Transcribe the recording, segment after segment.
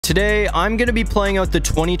today I'm going to be playing out the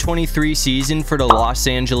 2023 season for the Los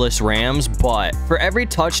Angeles Rams, but for every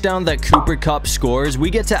touchdown that Cooper Kupp scores, we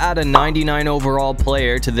get to add a 99 overall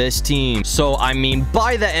player to this team. So, I mean,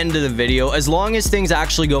 by the end of the video, as long as things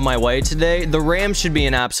actually go my way today, the Rams should be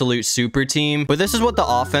an absolute super team. But this is what the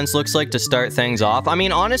offense looks like to start things off. I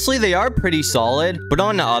mean, honestly, they are pretty solid, but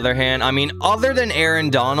on the other hand, I mean, other than Aaron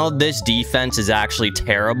Donald, this defense is actually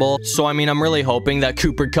terrible. So, I mean, I'm really hoping that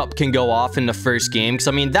Cooper Kupp can go off in the first game, because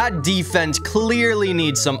I mean, that defense clearly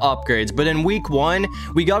needs some upgrades. But in week 1,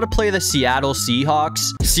 we got to play the Seattle Seahawks.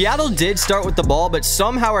 Seattle did start with the ball, but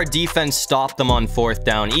somehow our defense stopped them on 4th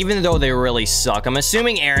down, even though they really suck. I'm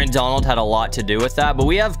assuming Aaron Donald had a lot to do with that, but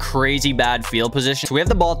we have crazy bad field position. So we have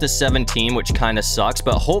the ball at the 17, which kind of sucks,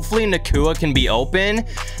 but hopefully Nakua can be open.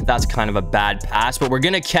 That's kind of a bad pass, but we're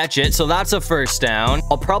going to catch it. So that's a first down.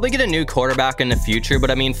 I'll probably get a new quarterback in the future, but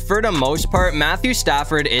I mean, for the most part, Matthew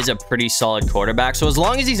Stafford is a pretty solid quarterback. So as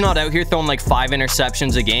long as he's not out here throwing like 5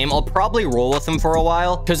 interceptions a game, I'll probably roll with him for a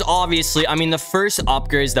while. Because obviously, I mean, the first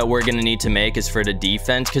upgrades that we're going to need to make is for the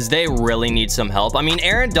defense, because they really need some help. I mean,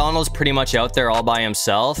 Aaron Donald's pretty much out there all by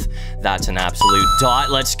himself. That's an absolute dot.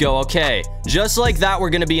 Let's go. Okay. Just like that, we're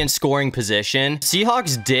going to be in scoring position.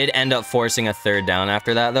 Seahawks did end up forcing a 3rd down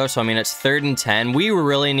after that, though. So, I mean, it's 3rd and 10. We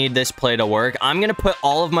really need this play to work. I'm going to put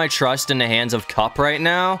all of my trust in the hands of Kupp right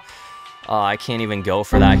now. I can't even go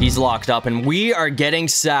for that. He's locked up, and we are getting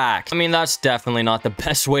sacked. I mean, that's definitely not the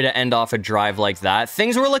best way to end off a drive like that.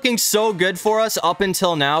 Things were looking so good for us up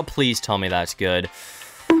until now. Please tell me that's good.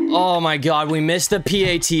 Oh my god, we missed the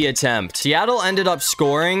PAT attempt. Seattle ended up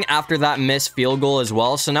scoring after that missed field goal as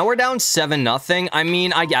well. So now we're down 7-0. I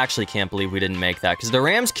mean, I actually can't believe we didn't make that, because the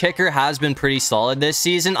Rams kicker has been pretty solid this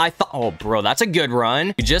season. I thought, oh bro, that's a good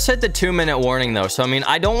run. We just hit the 2-minute warning though. So I mean,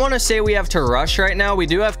 I don't want to say we have to rush right now. We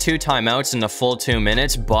do have 2 timeouts in the full 2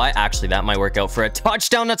 minutes, but actually that might work out for a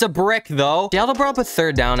touchdown. That's a brick though. Seattle brought up a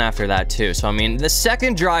 3rd down after that too. So I mean, the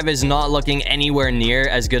second drive is not looking anywhere near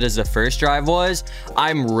as good as the first drive was.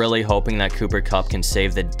 I'm really hoping that Cooper Kupp can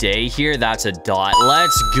save the day here. That's a dot.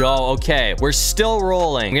 Let's go. Okay, we're still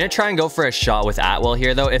rolling. I'm gonna try and go for a shot with Atwell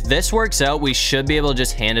here though. If this works out, we should be able to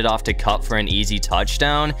just hand it off to Kupp for an easy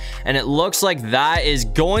touchdown, and it looks like that is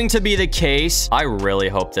going to be the case. I really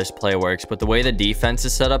hope this play works, but the way the defense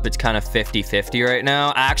is set up, it's kind of 50-50 right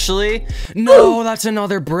now. Actually, no, that's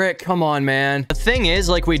another brick. Come on, man. The thing is,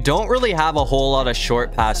 like, we don't really have a whole lot of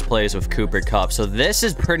short pass plays with Cooper Kupp, so this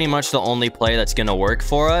is pretty much the only play that's gonna work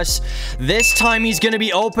for us. This time he's going to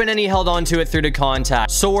be open, and he held on to it through the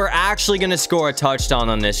contact. So we're actually going to score a touchdown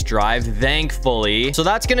on this drive, thankfully. So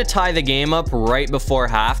that's going to tie the game up right before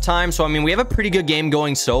halftime. So, I mean, we have a pretty good game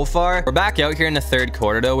going so far. We're back out here in the 3rd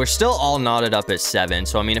quarter, though. We're still all knotted up at 7.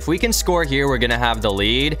 So, I mean, if we can score here, we're going to have the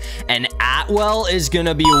lead. And Atwell is going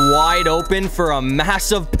to be wide open for a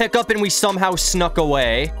massive pickup, and we somehow snuck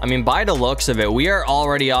away. I mean, by the looks of it, we are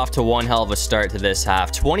already off to one hell of a start to this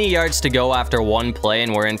half. 20 yards to go after one play,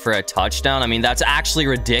 and we're in for a touchdown. I mean, that's actually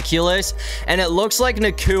ridiculous. And it looks like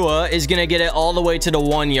Nakua is going to get it all the way to the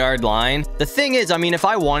 1-yard line. The thing is, I mean, if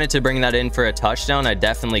I wanted to bring that in for a touchdown, I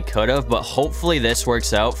definitely could have, but hopefully this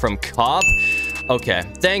works out from Kupp. Okay,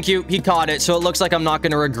 thank you. He caught it, so it looks like I'm not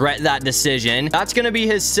going to regret that decision. That's going to be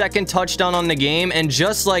his 2nd touchdown on the game, and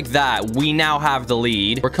just like that, we now have the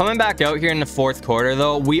lead. We're coming back out here in the 4th quarter,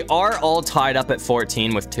 though. We are all tied up at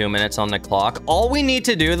 14 with 2 minutes on the clock. All we need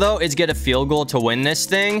to do, though, is get a field goal to win this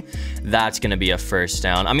thing. That's going to be a 1st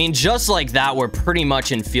down. I mean, just like that, we're pretty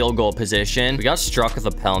much in field goal position. We got struck with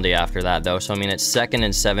a penalty after that, though, so I mean, it's 2nd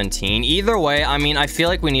and 17. Either way, I mean, I feel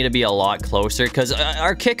like we need to be a lot closer, because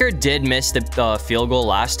our kicker did miss the field goal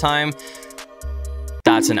last time.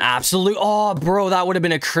 That's an absolute... Oh, bro, that would have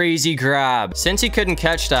been a crazy grab. Since he couldn't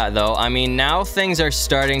catch that, though, I mean, now things are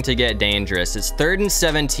starting to get dangerous. It's 3rd and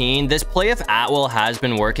 17. This play of Atwell has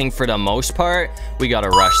been working for the most part. We got to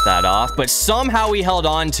rush that off, but somehow we held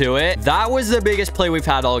on to it. That was the biggest play we've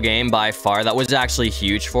had all game by far. That was actually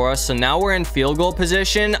huge for us. So now we're in field goal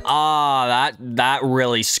position. That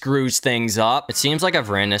really screws things up. It seems like I've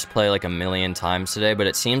ran this play like a million times today, but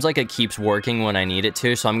it seems like it keeps working when I need it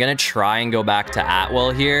to. So I'm going to try and go back to Atwell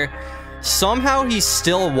here. Somehow he's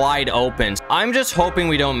still wide open. I'm just hoping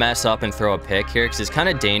we don't mess up and throw a pick here, because it's kind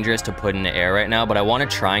of dangerous to put in the air right now, but I want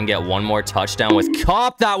to try and get one more touchdown with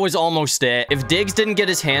Kupp. That was almost it. If Diggs didn't get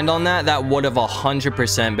his hand on that, that would have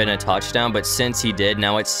 100% been a touchdown, but since he did,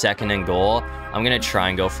 now it's 2nd and goal. I'm going to try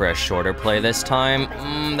and go for a shorter play this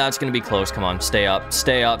time. That's going to be close. Come on, stay up,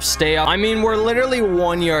 stay up, stay up. I mean, we're literally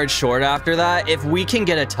 1 yard short after that. If we can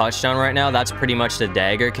get a touchdown right now, that's pretty much the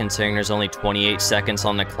dagger, considering there's only 28 seconds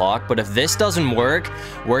on the clock. But if this doesn't work,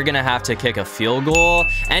 we're going to have to kick a a field goal,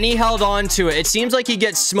 and he held on to it. It seems like he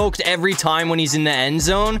gets smoked every time when he's in the end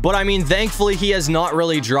zone, but I mean, thankfully, he has not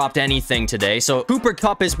really dropped anything today. So Cooper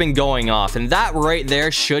Kupp has been going off, and that right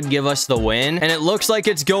there should give us the win, and it looks like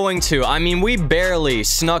it's going to. I mean, we barely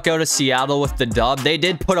snuck out of Seattle with the dub. They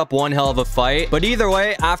did put up one hell of a fight, but either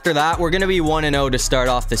way, after that, we're going to be 1-0 to start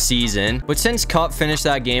off the season. But since Kupp finished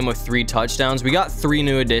that game with 3 touchdowns, we got 3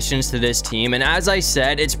 new additions to this team, and as I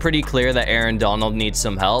said, it's pretty clear that Aaron Donald needs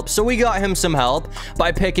some help, so we got him some help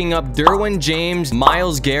by picking up Derwin James,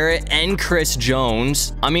 Myles Garrett, and Chris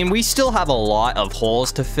Jones. I mean, we still have a lot of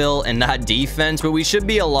holes to fill in that defense, but we should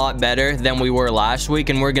be a lot better than we were last week,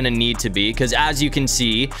 and we're gonna need to be, because as you can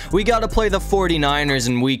see, we got to play the 49ers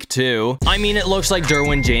in week 2. I mean, it looks like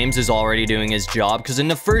Derwin James is already doing his job, because in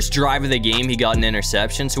the first drive of the game, he got an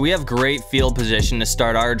interception, so we have great field position to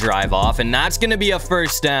start our drive off, and that's gonna be a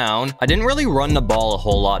first down. I didn't really run the ball a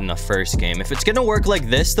whole lot in the first game. If it's gonna work like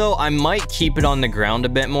this, though, I might keep it on the ground a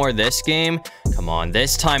bit more this game. Come on,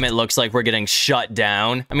 this time it looks like we're getting shut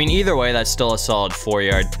down. I mean, either way, that's still a solid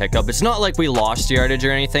 4-yard pickup. It's not like we lost yardage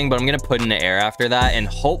or anything, but I'm gonna put in the air after that, and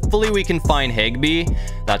hopefully we can find Higbee.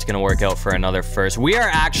 That's gonna work out for another first. We are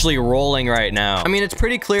actually rolling right now. I mean, it's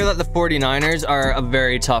pretty clear that the 49ers are a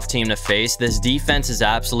very tough team to face. This defense is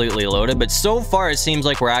absolutely loaded, but so far it seems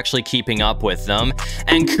like we're actually keeping up with them.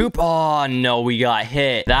 And oh no, we got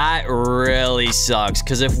hit. That really sucks,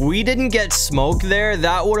 because if we didn't get smoked there,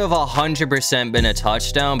 that would have 100% been a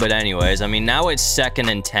touchdown. But anyways, I mean, now it's 2nd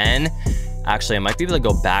and 10. Actually, I might be able to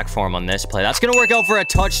go back for him on this play. That's going to work out for a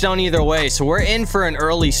touchdown either way. So we're in for an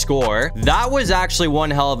early score. That was actually one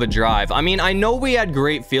hell of a drive. I mean, I know we had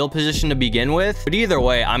great field position to begin with, but either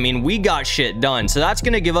way, I mean, we got shit done. So that's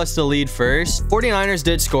going to give us the lead first. 49ers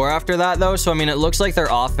did score after that, though. So, I mean, it looks like their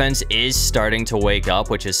offense is starting to wake up,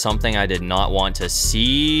 which is something I did not want to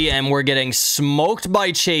see. And we're getting smoked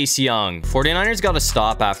by Chase Young. 49ers got to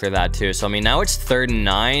stop after that, too. So, I mean, now it's 3rd and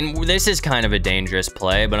 9. This is kind of a dangerous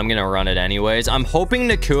play, but I'm going to run it anyways. I'm hoping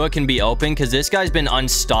Nakua can be open, because this guy's been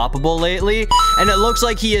unstoppable lately, and it looks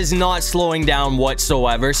like he is not slowing down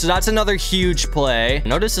whatsoever. So that's another huge play. I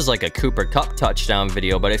know this is like a Cooper Kupp touchdown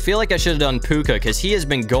video, but I feel like I should have done Puka, because he has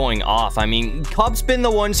been going off. I mean, Kupp's been the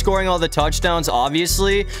one scoring all the touchdowns,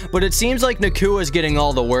 obviously, but it seems like Nakua is getting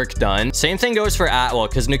all the work done. Same thing goes for Atwell,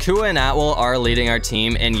 because Nakua and Atwell are leading our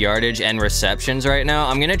team in yardage and receptions right now.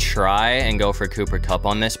 I'm gonna try and go for Cooper Kupp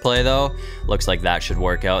on this play, though. Looks like that should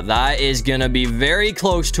work out. That is gonna be very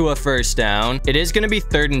close to a first down. It is gonna be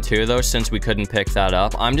 3rd and 2, though, since we couldn't pick that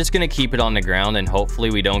up. I'm just gonna keep it on the ground, and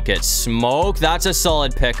hopefully we don't get smoked. That's a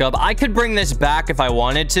solid pickup. I could bring this back if I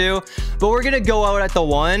wanted to, but we're gonna go out at the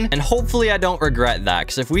 1, and hopefully I don't regret that,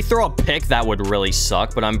 because if we throw a pick, that would really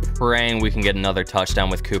suck. But I'm praying we can get another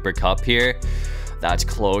touchdown with Cooper Kupp here. That's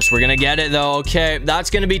close. We're gonna get it, though. Okay,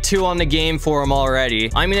 that's gonna be 2 on the game for him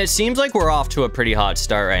already. I mean, it seems like we're off to a pretty hot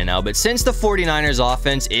start right now, but since the 49ers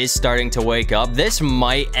offense is starting to wake up, this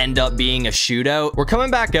might end up being a shootout. We're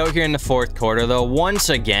coming back out here in the 4th quarter, though. Once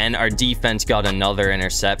again, our defense got another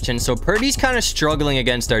interception, so Purdy's kind of struggling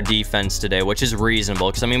against our defense today, which is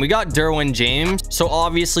reasonable, because, I mean, we got Derwin James, so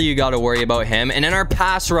obviously you got to worry about him, and then our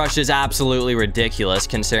pass rush is absolutely ridiculous,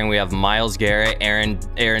 considering we have Myles Garrett,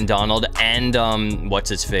 Aaron Donald, and, what's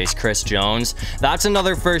his face, Chris Jones. That's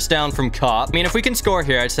another first down from Kupp. I mean, if we can score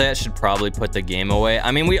here, I'd say I should probably put the game away.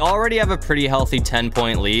 I mean, we already have a pretty healthy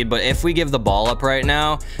 10-point lead, but if we give the ball up right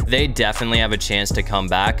now, they definitely have a chance to come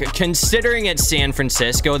back. Considering it's San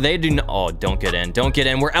Francisco, they do not. Oh, don't get in. Don't get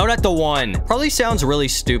in. We're out at the 1. Probably sounds really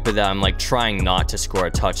stupid that I'm like trying not to score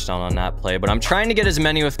a touchdown on that play, but I'm trying to get as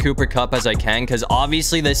many with Cooper Kupp as I can, because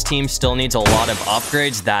obviously this team still needs a lot of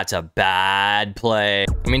upgrades. That's a bad play.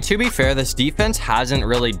 I mean, to be fair, this defense hasn't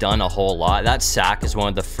really done a whole lot. That sack is one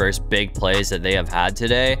of the first big plays that they have had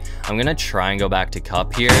today. I'm gonna try and go back to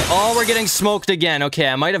Kupp here. Oh, we're getting smoked again. Okay,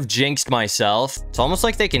 I might have jinxed myself. It's almost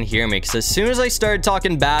like they can hear me, because as soon as I started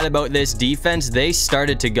talking bad about this defense, they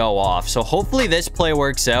started to go off. So hopefully this play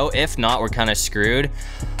works out. If not, we're kind of screwed.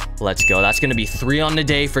 Let's go. That's going to be 3 on the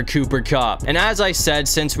day for Cooper Kupp. And as I said,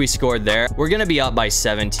 since we scored there, we're going to be up by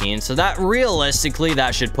 17. So that realistically,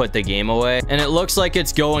 that should put the game away. And it looks like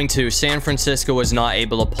it's going to. San Francisco was not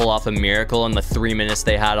able to pull off a miracle in the 3 minutes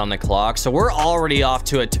they had on the clock. So we're already off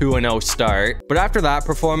to a 2-0 start. But after that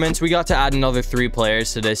performance, we got to add another 3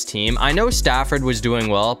 players to this team. I know Stafford was doing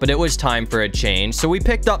well, but it was time for a change. So we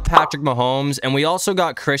picked up Patrick Mahomes, and we also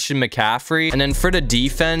got Christian McCaffrey. And then for the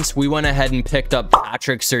defense, we went ahead and picked up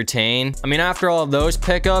Patrick Surtain entertain. I mean, after all of those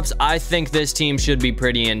pickups, I think this team should be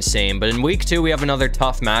pretty insane. But in week 2, we have another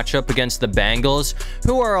tough matchup against the Bengals,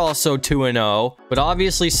 who are also 2-0. But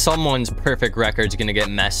obviously, someone's perfect record's going to get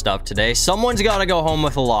messed up today. Someone's got to go home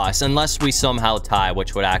with a loss, unless we somehow tie,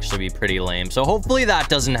 which would actually be pretty lame. So hopefully that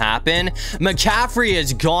doesn't happen. McCaffrey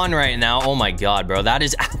is gone right now. Oh my god, bro. That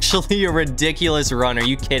is actually a ridiculous run. Are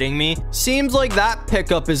you kidding me? Seems like that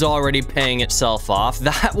pickup is already paying itself off.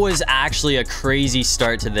 That was actually a crazy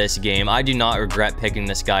start to this game. I do not regret picking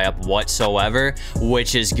this guy up whatsoever,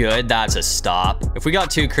 which is good. That's a stop. If we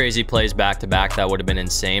got 2 crazy plays back to back, that would have been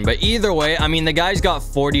insane. But either way, I mean, the guy's got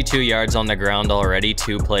 42 yards on the ground already,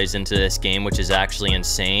 2 plays into this game, which is actually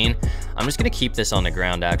insane. I'm just going to keep this on the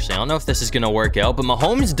ground, actually. I don't know if this is going to work out, but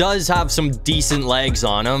Mahomes does have some decent legs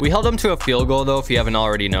on him. We held him to a field goal, though, if you haven't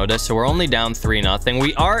already noticed. So we're only down 3-0.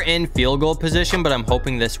 We are in field goal position, but I'm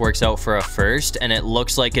hoping this works out for a first, and it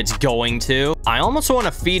looks like it's going to. I almost want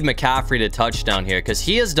to feed McCaffrey to touchdown here because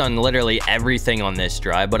he has done literally everything on this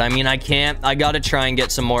drive. But I mean, I can't. I got to try and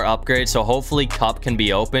get some more upgrades, so hopefully Kupp can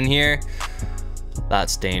be open here.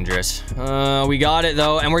 That's dangerous. We got it,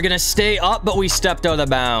 though, and we're going to stay up, but we stepped out of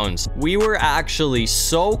bounds. We were actually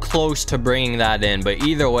so close to bringing that in, but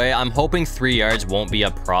either way, I'm hoping 3 yards won't be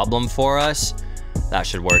a problem for us. That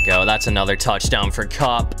should work out. That's another touchdown for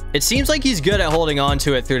Kupp. It seems like he's good at holding on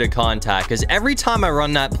to it through the contact, because every time I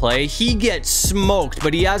run that play, he gets smoked,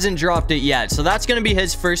 but he hasn't dropped it yet. So that's going to be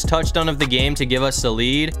his first touchdown of the game to give us the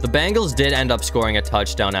lead. The Bengals did end up scoring a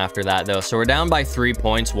touchdown after that, though. So we're down by 3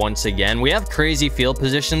 points once again. We have crazy field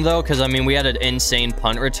position, though, because, I mean, we had an insane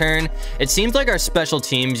punt return. It seems like our special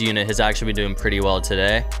teams unit has actually been doing pretty well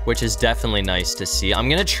today, which is definitely nice to see. I'm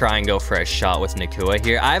going to try and go for a shot with Nakua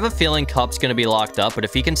here. I have a feeling Kupp's going to be locked up, but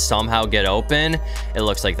if he can somehow get open, it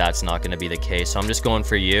looks like that's not going to be the case. So I'm just going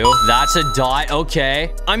for you. That's a dot.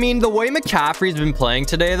 Okay. I mean, the way McCaffrey's been playing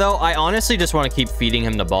today, though, I honestly just want to keep feeding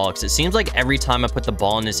him the ball because it seems like every time I put the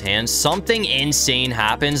ball in his hands, something insane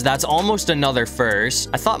happens. That's almost another first.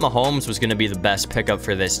 I thought Mahomes was going to be the best pickup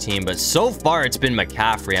for this team, but so far it's been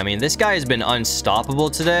McCaffrey. I mean, this guy has been unstoppable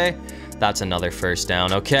today. That's another first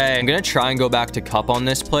down. Okay, I'm going to try and go back to Kupp on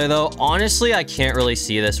this play, though. Honestly, I can't really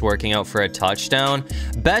see this working out for a touchdown.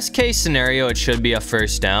 Best case scenario, it should be a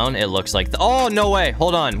first down. It looks like... Oh, no way.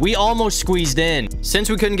 Hold on. We almost squeezed in.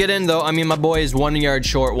 Since we couldn't get in, though, I mean, my boy is 1 yard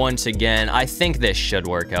short once again. I think this should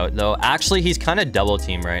work out, though. Actually, he's kind of double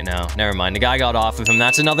team right now. Never mind. The guy got off of him.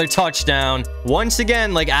 That's another touchdown. Once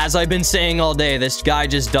again, like, as I've been saying all day, this guy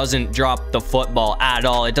just doesn't drop the football at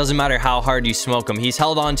all. It doesn't matter how hard you smoke him. He's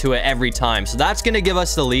held on to it every time. So that's going to give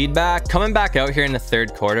us the lead back. Coming back out here in the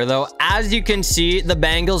third quarter, though, as you can see, the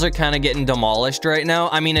Bengals are kind of getting demolished right now.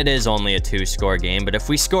 I mean, it is only a 2-score game, but if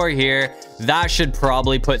we score here, that should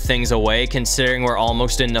probably put things away, considering we're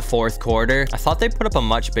almost in the fourth quarter. I thought they put up a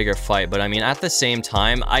much bigger fight, but I mean, at the same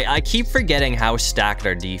time, I keep forgetting how stacked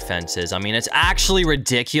our defense is. I mean, it's actually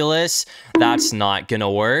ridiculous. That's not going to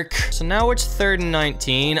work. So now it's 3rd and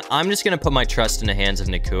 19. I'm just going to put my trust in the hands of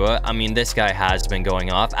Nakua. I mean, this guy has been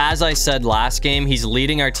going off. As I said last game, he's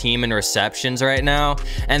leading our team in receptions right now,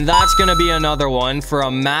 and that's going to be another one for a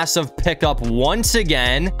massive pickup once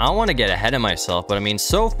again. I don't want to get ahead of myself, but I mean,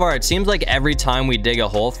 so far, it seems like every time we dig a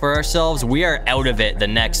hole for ourselves, we are out of it the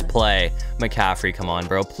next play. McCaffrey, come on,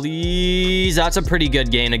 bro, please. That's a pretty good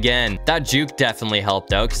gain again. That juke definitely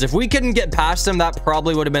helped out, because if we couldn't get past him, that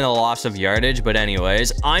probably would have been a loss of yardage. But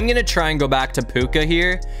anyways, I'm going to try and go back to Puka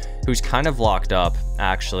here, who's kind of locked up.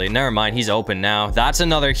 Actually, never mind. He's open now. That's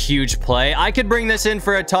another huge play. I could bring this in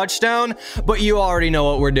for a touchdown, but you already know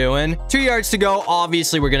what we're doing. 2 yards to go.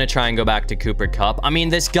 Obviously, we're going to try and go back to Cooper Kupp. I mean,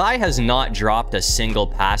 this guy has not dropped a single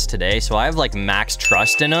pass today, so I have like max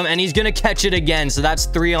trust in him, and he's going to catch it again. So that's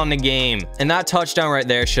 3 on the game. And that touchdown right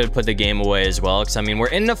there should put the game away as well, because I mean, we're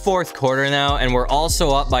in the fourth quarter now, and we're also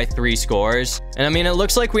up by 3 scores. And I mean, it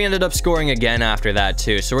looks like we ended up scoring again after that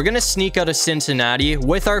too. So we're going to sneak out of Cincinnati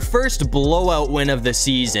with our first blowout win of the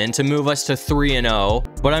season to move us to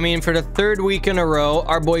 3-0. But I mean, for the 3rd week in a row,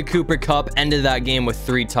 our boy Cooper Kupp ended that game with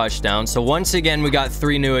 3 touchdowns. So once again, we got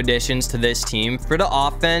 3 new additions to this team. For the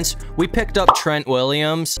offense, we picked up Trent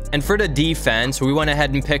Williams. And for the defense, we went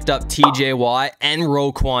ahead and picked up TJ Watt and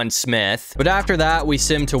Roquan Smith. But after that, we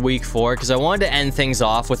simmed to week 4 because I wanted to end things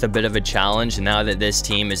off with a bit of a challenge now that this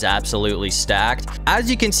team is absolutely stacked. As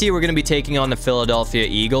you can see, we're going to be taking on the Philadelphia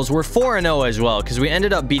Eagles. We're 4-0 as well because we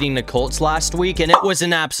ended up beating the Colts last week, and it was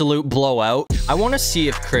an absolute blowout. I want to see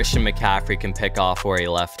if Christian McCaffrey can pick off where he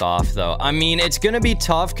left off, though. I mean, it's going to be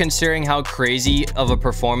tough considering how crazy of a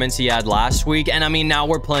performance he had last week. And I mean, now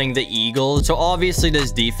we're playing the Eagles. So obviously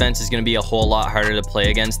this defense is going to be a whole lot harder to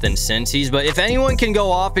play against than Cincy's. But if anyone can go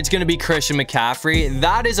off, it's going to be Christian McCaffrey.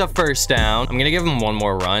 That is a first down. I'm going to give him one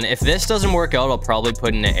more run. If this doesn't work out, I'll probably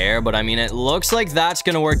put in the air. But I mean, it looks like that's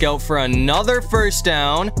going to work out for another first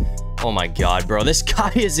down. Oh my god, bro. This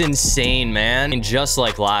guy is insane, man. And just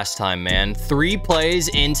like last time, man. 3 plays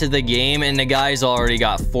into the game, and the guy's already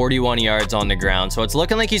got 41 yards on the ground. So it's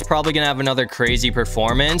looking like he's probably going to have another crazy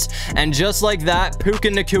performance. And just like that, Puka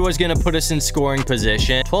Nacua is going to put us in scoring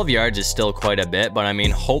position. 12 yards is still quite a bit, but I mean,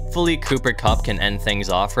 hopefully Cooper Kupp can end things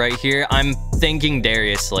off right here. I'm thinking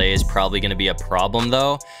Darius Slay is probably going to be a problem,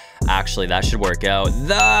 though. Actually, that should work out.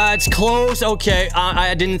 That's close. Okay,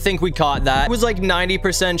 I didn't think we caught that. I was like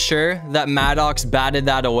 90% sure that Maddox batted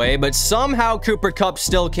that away, but somehow Cooper Kupp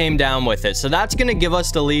still came down with it. So that's going to give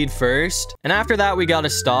us the lead first. And after that, we got to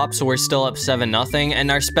stop. So we're still up 7-0.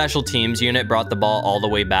 And our special teams unit brought the ball all the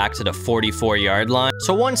way back to the 44-yard line.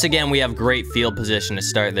 So once again, we have great field position to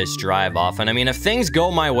start this drive off. And I mean, if things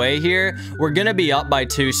go my way here, we're going to be up by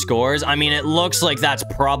 2 scores. I mean, it looks like that's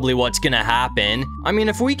probably what's going to happen. I mean,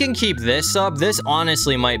 if we can keep this up, this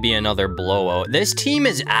honestly might be another blowout. This team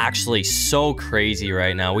is actually so crazy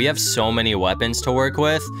right now. We have so many weapons to work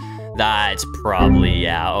with. That's probably,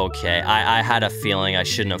 yeah, okay. I had a feeling I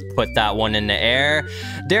shouldn't have put that one in the air.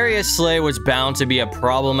 Darius Slay was bound to be a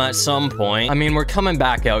problem at some point. I mean, we're coming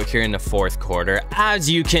back out here in the 4th quarter. As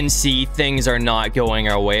you can see, things are not going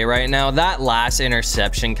our way right now. That last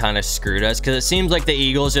interception kind of screwed us because it seems like the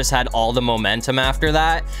Eagles just had all the momentum after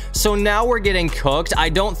that. So now we're getting cooked. I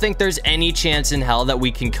don't think there's any chance in hell that we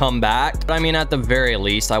can come back. But I mean, at the very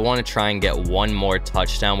least, I want to try and get one more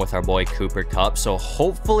touchdown with our boy Cooper Kupp. So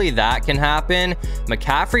hopefully that can happen.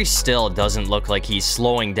 McCaffrey still doesn't look like he's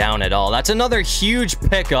slowing down at all. That's another huge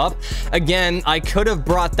pickup. Again, I could have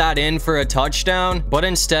brought that in for a touchdown, but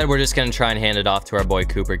instead we're just going to try and hand it off to our boy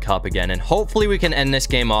Cooper Kupp again, and hopefully we can end this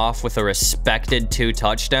game off with a respected 2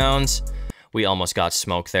 touchdowns. We almost got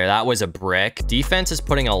smoked there. That was a brick. Defense is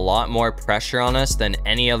putting a lot more pressure on us than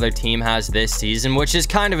any other team has this season, which is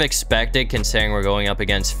kind of expected considering we're going up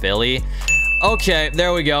against Philly. Okay,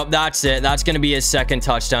 there we go. That's it. That's going to be his 2nd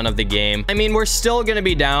touchdown of the game. I mean, we're still going to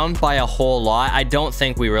be down by a whole lot. I don't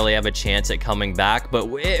think we really have a chance at coming back, but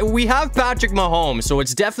we have Patrick Mahomes, so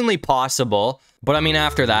it's definitely possible. But I mean,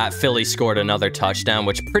 after that, Philly scored another touchdown,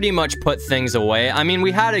 which pretty much put things away. I mean,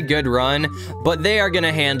 we had a good run, but they are going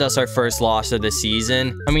to hand us our first loss of the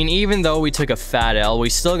season. I mean, even though we took a fat L, we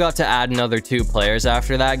still got to add another 2 players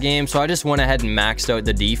after that game. So I just went ahead and maxed out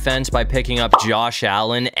the defense by picking up Josh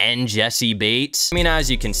Allen and Jesse Bates. I mean, as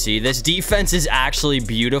you can see, this defense is actually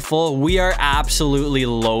beautiful. We are absolutely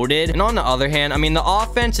loaded. And on the other hand, I mean, the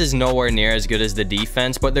offense is nowhere near as good as the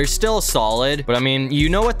defense, but they're still solid. But I mean, you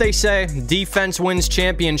know what they say, defense wins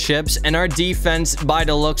championships, and our defense, by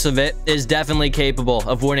the looks of it, is definitely capable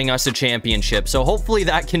of winning us a championship. So hopefully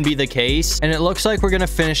that can be the case. And it looks like we're gonna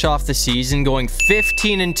finish off the season going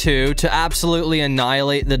 15-2 to absolutely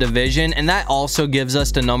annihilate the division, and that also gives us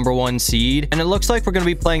the #1 seed. And it looks like we're gonna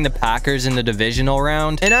be playing the Packers in the divisional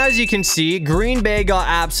round. And as you can see, Green Bay got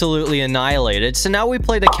absolutely annihilated. So now we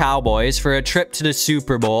play the Cowboys for a trip to the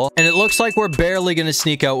Super Bowl, and it looks like we're barely gonna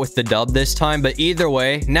sneak out with the dub this time. But either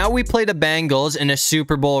way, now we play the Bengals in a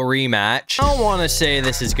Super Bowl rematch. I don't want to say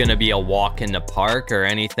this is going to be a walk in the park or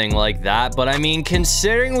anything like that, but I mean,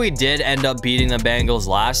 considering we did end up beating the Bengals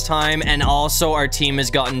last time, and also our team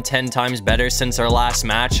has gotten 10 times better since our last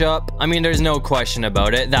matchup, I mean, there's no question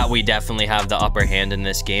about it that we definitely have the upper hand in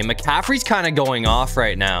this game. McCaffrey's kind of going off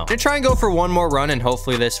right now. I'm gonna try and go for one more run, and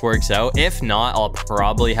hopefully this works out. If not, I'll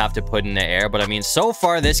probably have to put in the air, but I mean, so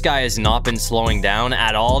far, this guy has not been slowing down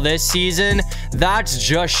at all this season. That's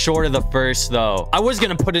just short of the first, though. I was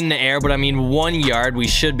gonna put it in the air, but I mean, 1 yard, we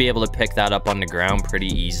should be able to pick that up on the ground pretty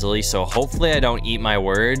easily. So hopefully I don't eat my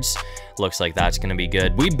words. Looks like that's gonna be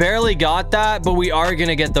good. We barely got that, but we are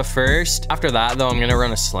gonna get the first. After that, though, I'm gonna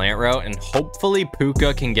run a slant route, and hopefully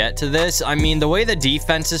Puka can get to this. I mean, the way the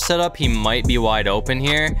defense is set up, he might be wide open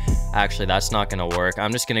here. Actually, that's not gonna work.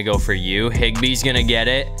 I'm just gonna go for you. Higbee's gonna get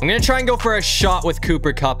it. I'm gonna try and go for a shot with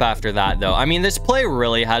Cooper Kupp after that, though. I mean, this play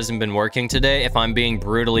really hasn't been working today, if I'm being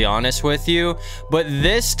brutally honest with you. But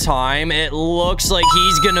this time, it looks like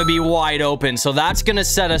he's gonna be wide open, so that's gonna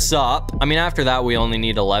set us up. I mean, after that, we only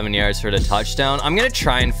need 11 yards for the touchdown. I'm gonna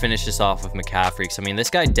try and finish this off with McCaffrey, because I mean, this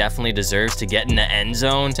guy definitely deserves to get in the end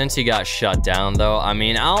zone. Since he got shut down, though, I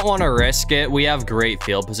mean, I don't want to risk it. We have great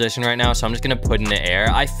field position right now, so I'm just gonna put in the air.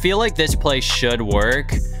 I feel like this play should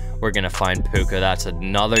work. We're gonna find Puka. That's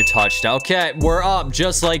another touchdown. Okay, we're up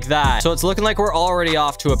just like that. So it's looking like we're already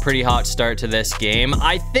off to a pretty hot start to this game.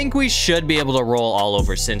 I think we should be able to roll all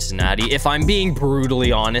over Cincinnati, if I'm being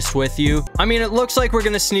brutally honest with you. I mean, it looks like we're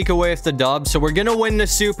gonna sneak away with the dub, so we're gonna win the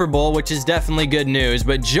Super Bowl, which is definitely good news.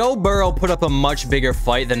 But Joe Burrow put up a much bigger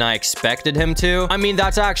fight than I expected him to. I mean,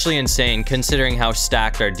 that's actually insane considering how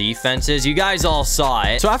stacked our defense is. You guys all saw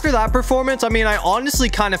it. So after that performance, I mean, I honestly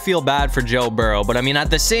kind of feel bad for Joe Burrow, but I mean,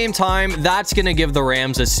 at the same time, that's gonna give the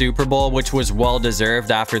Rams a Super Bowl, which was well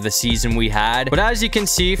deserved after the season we had. But as you can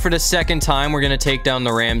see, for the second time, we're gonna take down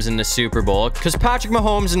the Rams in the Super Bowl because Patrick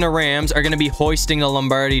Mahomes and the Rams are gonna be hoisting the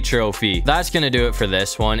Lombardi trophy. That's gonna do it for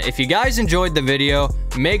this one. If you guys enjoyed the video,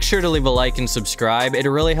 make sure to leave a like and subscribe.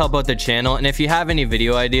 It'll really help out the channel. And if you have any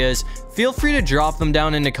video ideas, feel free to drop them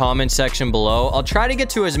down in the comment section below. I'll try to get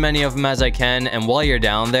to as many of them as I can. And while you're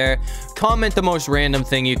down there, comment the most random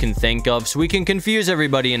thing you can think of so we can confuse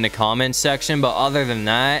everybody in the comments section. But other than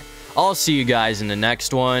that, I'll see you guys in the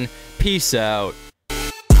next one. Peace out.